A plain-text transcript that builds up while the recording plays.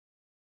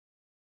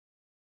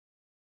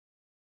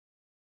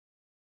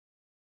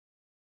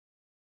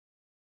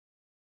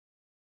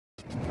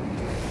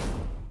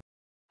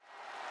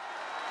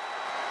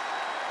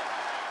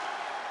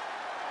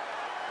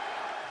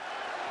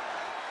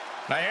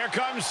Now here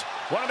comes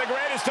one of the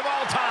greatest of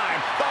all time,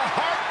 the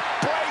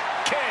Heartbreak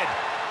Kid.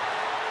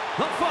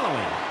 The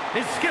following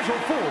is scheduled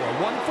for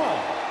one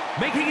fall,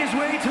 making his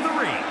way to the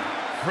ring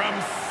from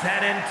San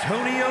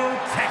Antonio,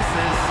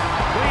 Texas,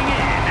 weighing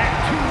in at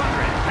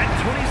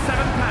 227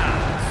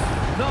 pounds,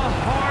 the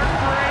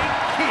Heartbreak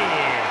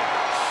Kid,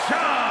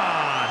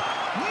 Shawn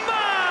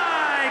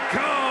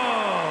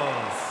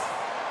Michaels.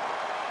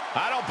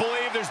 I don't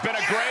believe there's been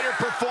a greater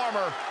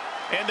performer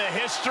in the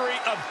history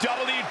of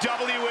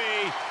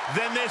WWE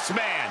than this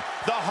man,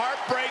 the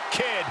Heartbreak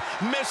Kid,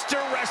 Mr.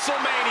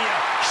 WrestleMania,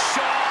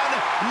 Shawn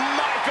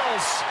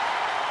Michaels.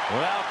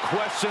 Without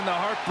question, the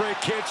Heartbreak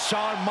Kid,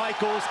 Shawn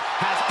Michaels,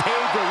 has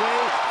paved the way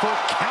for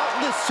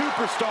countless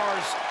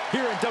superstars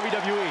here in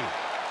WWE.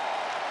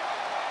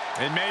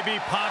 It may be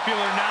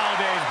popular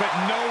nowadays, but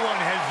no one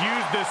has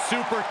used the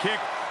super kick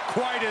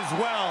quite as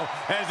well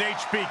as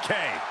HBK.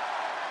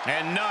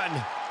 And none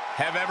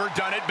have ever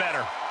done it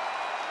better.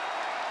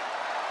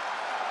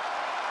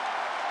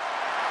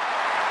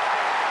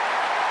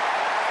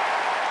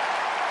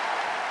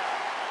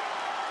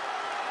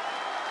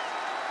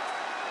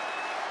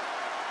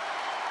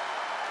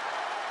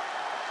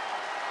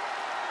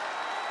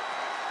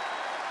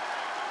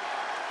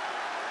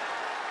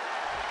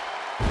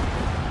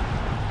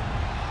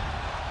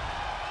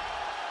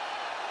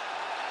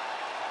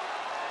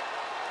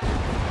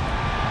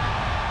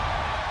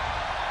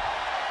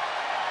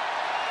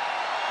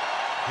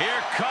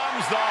 Here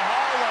comes the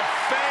Hall of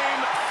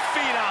Fame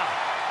Phenom.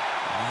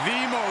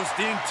 The most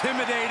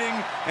intimidating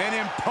and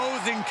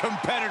imposing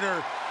competitor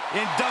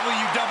in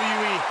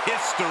WWE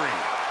history.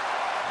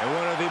 And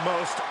one of the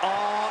most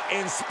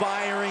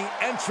awe-inspiring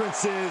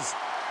entrances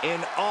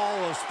in all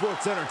of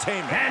sports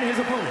entertainment. And his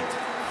opponent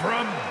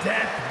from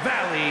Death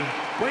Valley,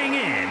 weighing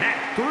in at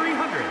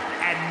 309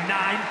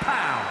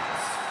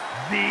 pounds,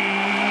 the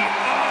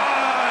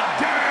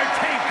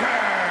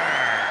Undertaker.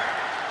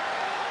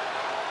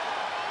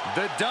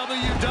 The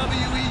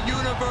WWE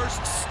Universe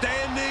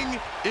standing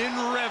in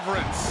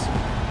reverence.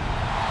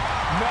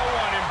 No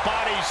one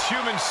embodies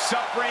human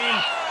suffering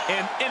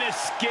and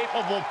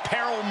inescapable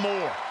peril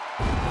more.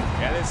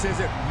 Yeah, this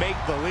isn't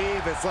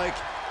make-believe. It's like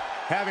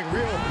having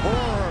real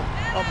horror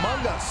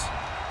among us.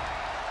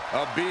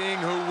 A being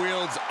who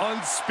wields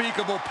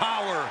unspeakable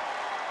power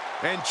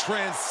and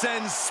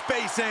transcends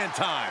space and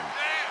time.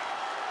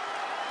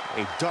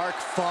 A dark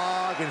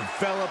fog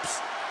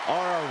envelops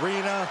our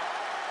arena,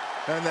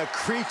 and the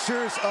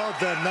creatures of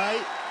the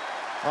night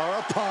are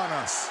upon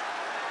us.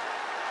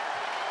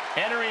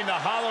 Entering the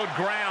hallowed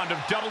ground of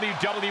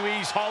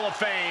WWE's Hall of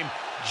Fame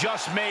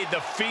just made the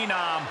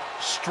Phenom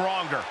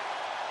stronger.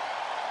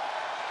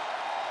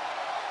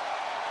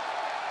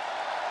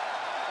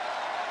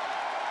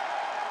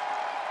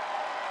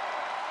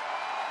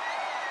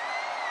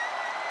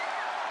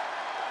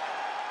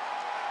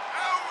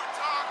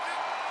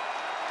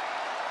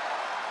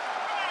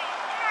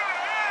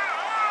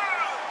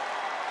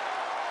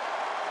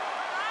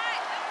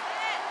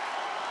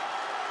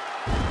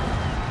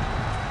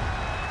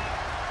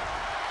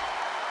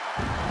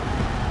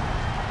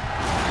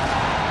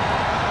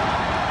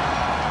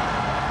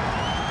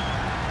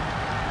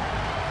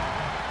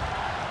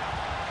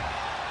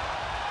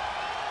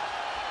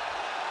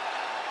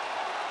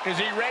 Is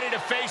he ready to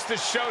face the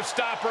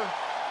showstopper,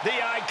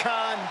 the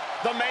icon,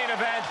 the main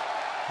event,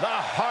 the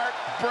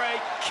Heartbreak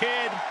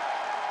Kid?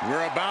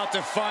 We're about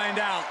to find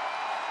out.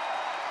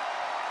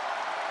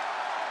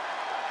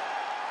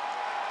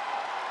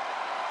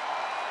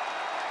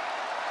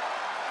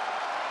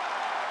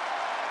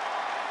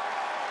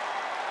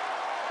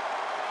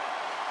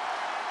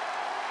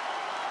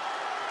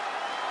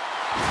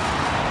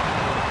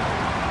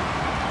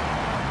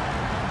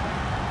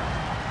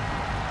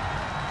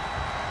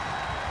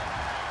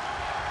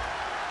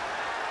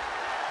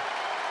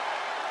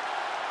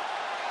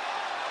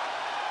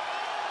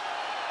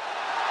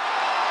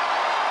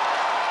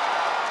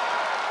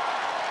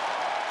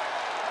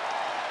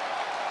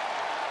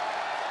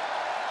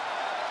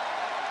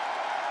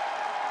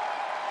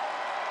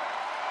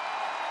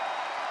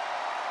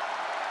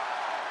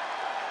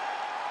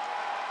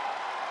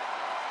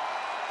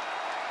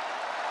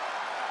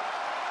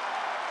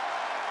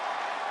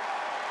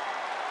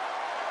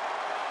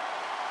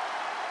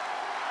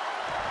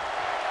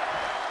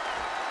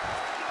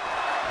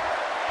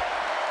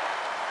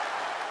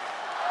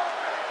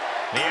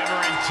 The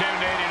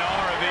ever-intimidating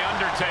aura of The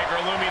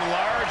Undertaker looming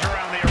large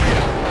around the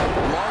arena.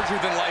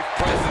 Larger-than-life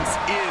presence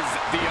is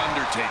The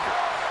Undertaker.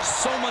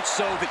 So much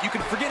so that you can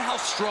forget how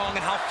strong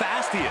and how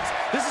fast he is.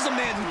 This is a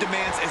man who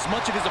demands as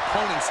much of his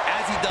opponents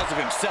as he does of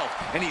himself,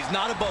 and he's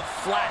not above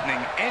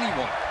flattening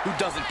anyone who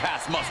doesn't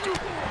pass muster.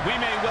 We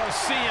may well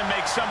see him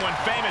make someone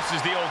famous,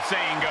 as the old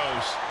saying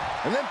goes.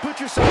 And then put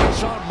yourself in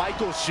Shawn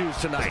Michaels' shoes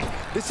tonight.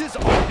 This is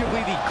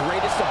arguably the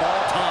greatest of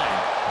all time.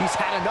 He's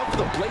had enough of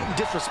the blatant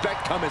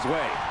disrespect come his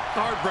way.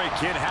 Heartbreak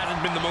Kid hasn't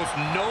been the most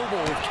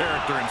noble of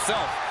character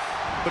himself,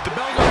 but the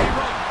bell's already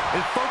rung,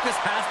 and focus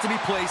has to be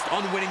placed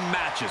on winning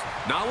matches,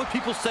 not what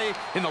people say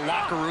in the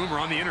locker room or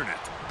on the internet.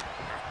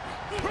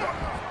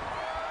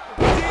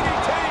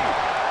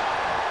 DDT!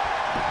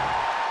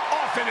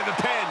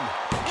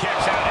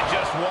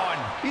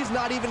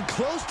 even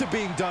close to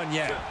being done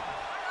yet.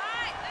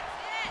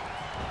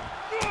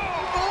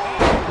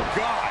 Oh,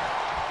 God.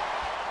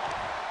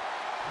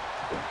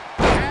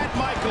 Had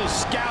Michaels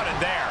scouted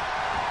there.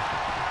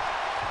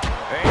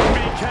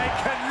 HBK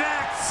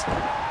connects.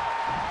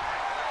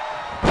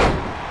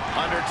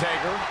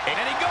 Undertaker, and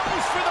he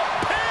goes for the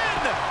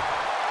pin.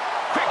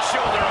 Quick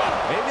shoulder up.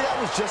 Maybe that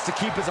was just to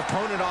keep his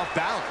opponent off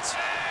balance.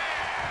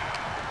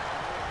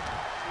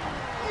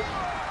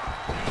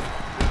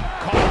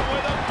 Caught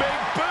with a big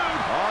boot.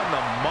 On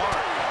the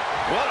mark.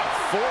 What a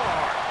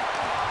forearm.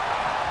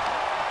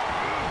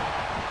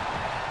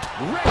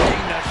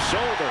 Wrecking the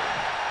shoulder.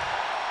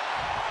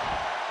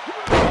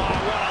 Oh,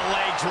 what a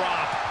leg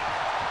drop.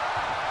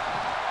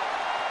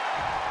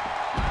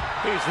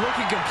 He's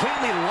looking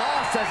completely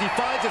lost as he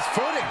finds his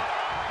footing.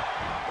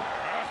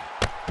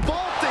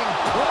 Vaulting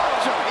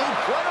plunger,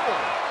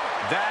 incredible.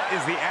 That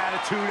is the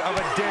attitude of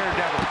a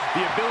daredevil.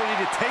 The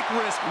ability to take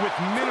risk with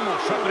minimal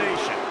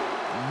trepidation.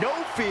 No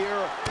fear,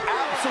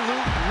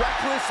 absolute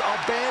reckless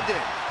abandon.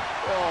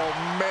 Oh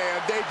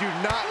man, they do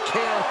not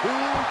care who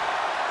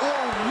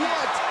or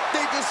what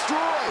they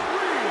destroy.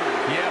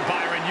 Yeah,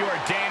 Byron, you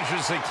are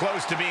dangerously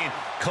close to being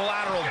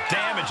collateral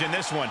damage in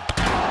this one.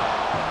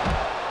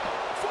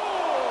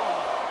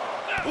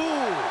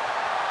 Ooh.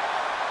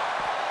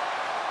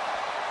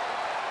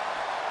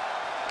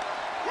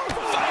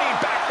 Fighting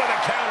back with a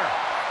counter.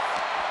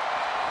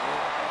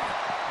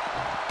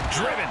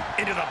 Driven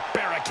into the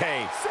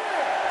barricade.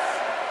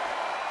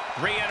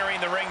 Re-entering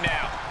the ring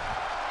now.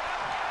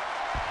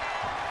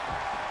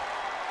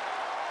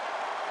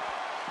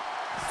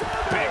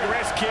 Big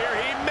risk here.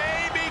 He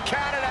may be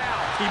counted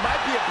out. He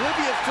might be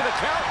oblivious to the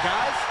count,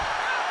 guys.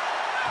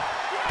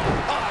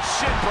 Oh,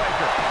 shin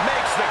breaker.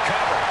 Makes the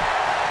cover.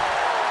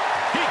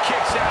 He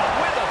kicks out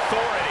with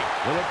authority.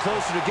 A little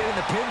closer to getting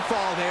the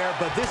pinfall there,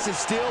 but this is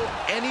still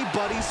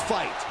anybody's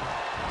fight.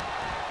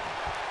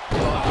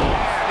 Oh,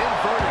 man,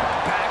 inverted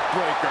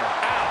backbreaker.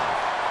 Ow.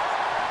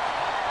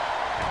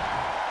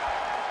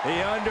 The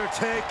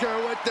Undertaker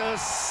with the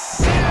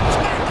cinch.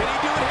 Can he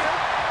do it here?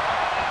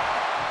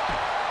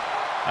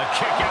 A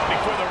kick out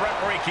before the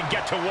referee can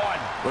get to one.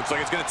 Looks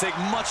like it's going to take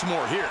much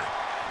more here.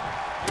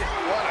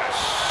 What a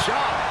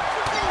shot.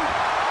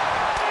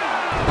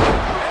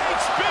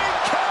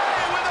 HBK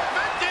with a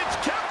vintage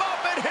kick up,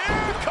 and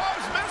here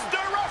comes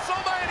Mr.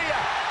 WrestleMania.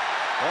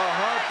 A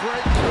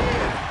heartbreak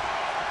kid.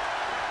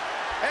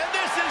 And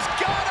this has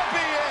got to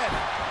be it.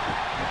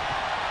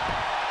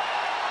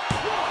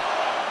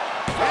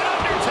 And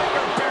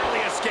Undertaker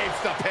barely escapes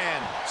the pin.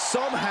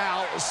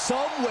 Somehow,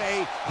 some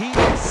way, he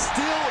is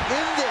still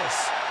in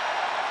this.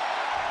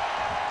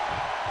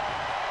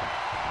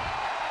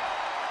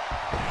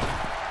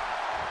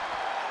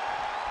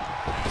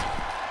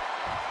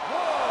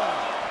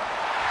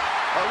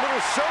 A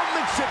little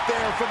showmanship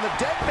there from the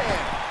dead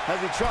man as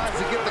he tries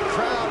to get the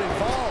crowd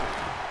involved.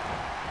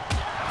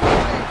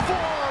 Great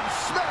forearm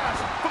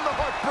smash from the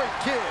Heartbreak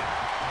Kid.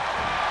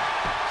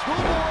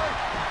 Schoolboy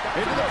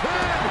into the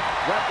pin.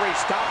 Referee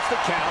stops the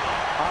count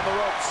on the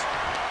ropes.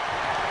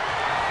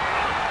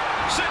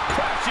 Sent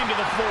crashing to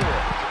the floor.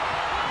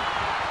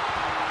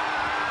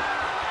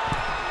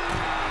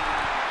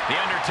 The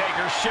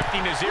Undertaker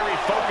shifting his eerie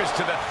focus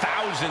to the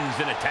thousands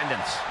in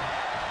attendance.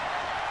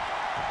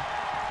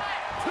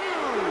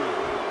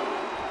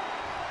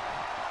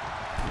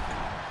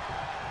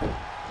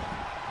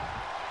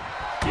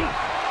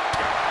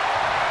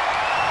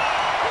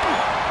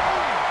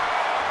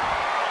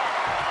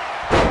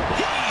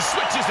 He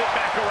switches it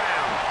back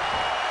around.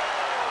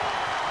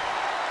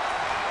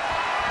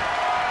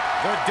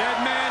 The dead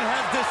man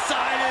has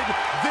decided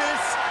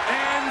this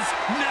ends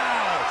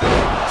now.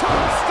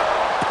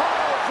 Tombstone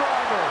pile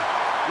driver.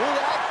 Will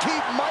that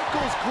keep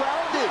Michaels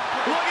grounded?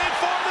 Looking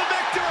for the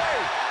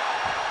victory.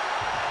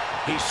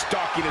 He's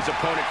stalking his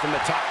opponent from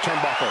the top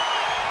turnbuckle.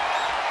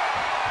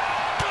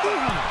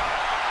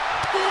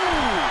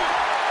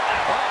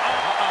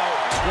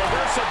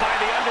 Reversal by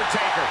the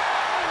Undertaker.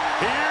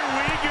 Here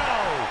we go.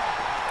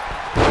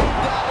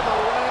 Out of the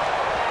way.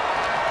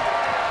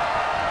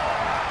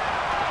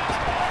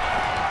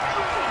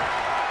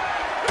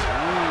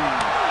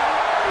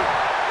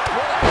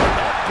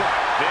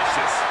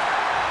 Vicious.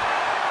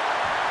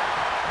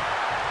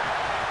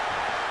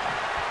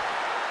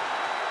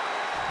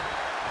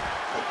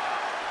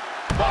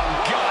 Oh,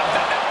 God,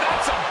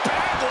 that's a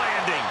bad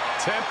landing.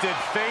 Tempted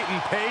fate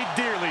and paid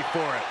dearly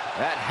for it.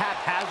 That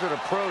haphazard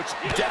approach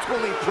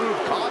definitely proved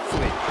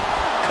costly.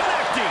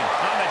 Connecting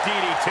on the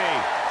DDT.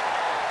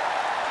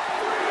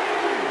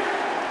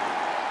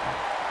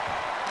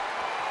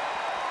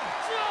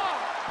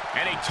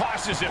 And he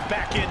tosses it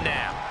back in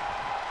now.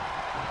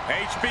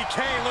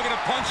 HBK looking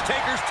to punch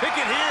Taker's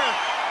ticket here.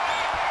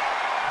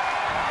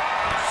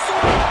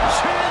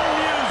 Chin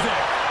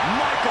music.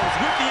 Michaels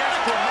with the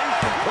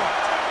exclamation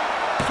point.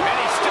 And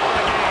he's still in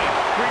the game.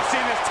 We've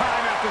seen this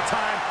time after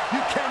time.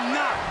 You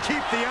cannot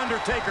keep the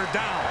Undertaker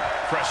down.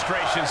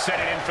 Frustration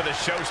setting in for the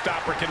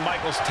showstopper. Can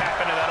Michaels tap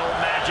into that old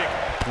magic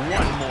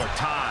one more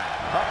time?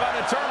 Up on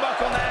the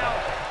turnbuckle now.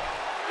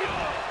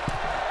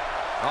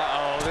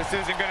 Uh-oh, this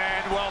isn't going to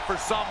end well for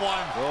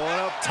someone. Going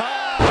up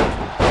top.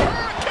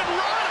 Hurricane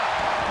Rana.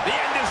 The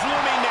end is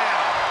looming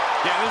now.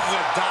 Yeah, this is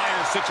a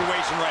dire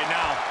situation right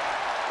now.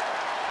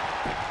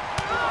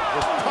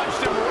 Just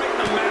punched him right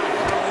in the mouth.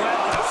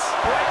 Relentless.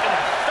 Right in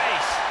the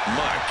face.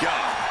 My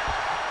God.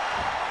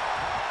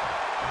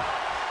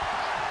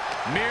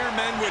 Mere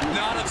men would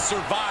not have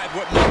survived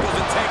what Michaels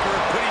and Taker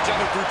have put each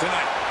other through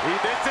tonight.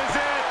 This is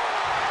it.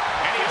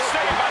 And he's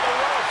saved by the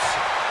ropes.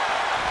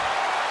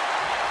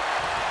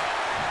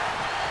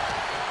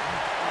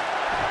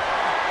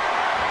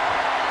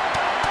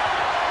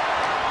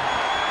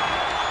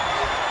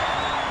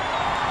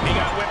 He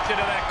got whipped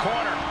into that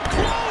corner.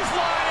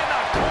 Clothesline in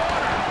the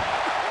corner.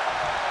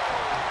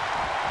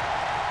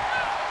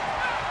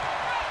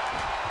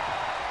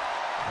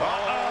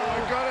 Uh-oh,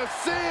 we're gonna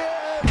see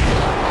it.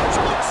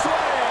 Choke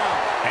slam.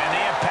 And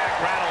the impact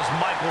rattles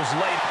Michaels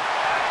late.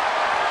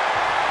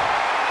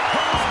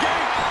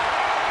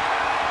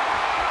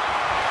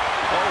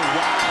 Oh,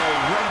 wow,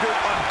 rendered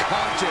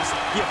unconscious.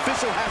 The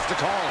official has to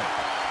call it.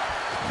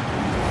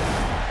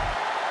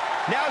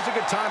 Now's a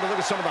good time to look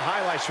at some of the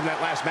highlights from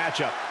that last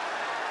matchup.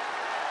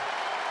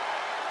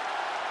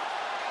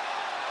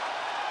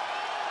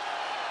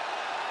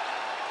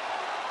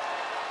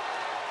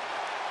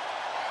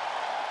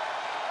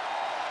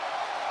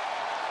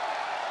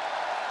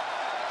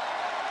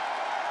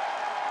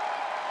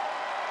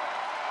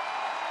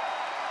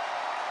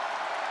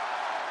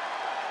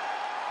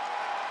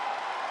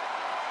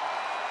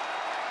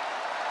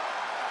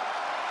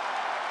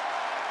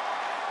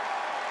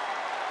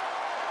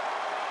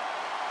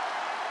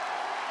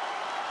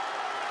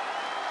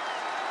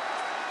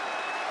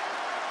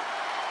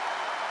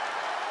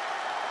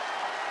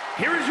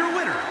 Here is your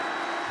winner,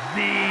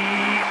 The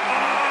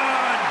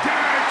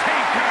Undertaker.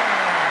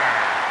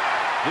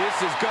 This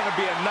is going to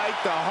be a night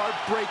the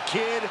Heartbreak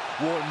Kid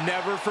will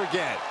never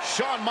forget.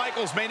 Shawn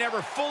Michaels may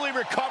never fully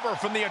recover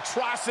from the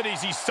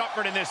atrocities he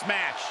suffered in this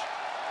match.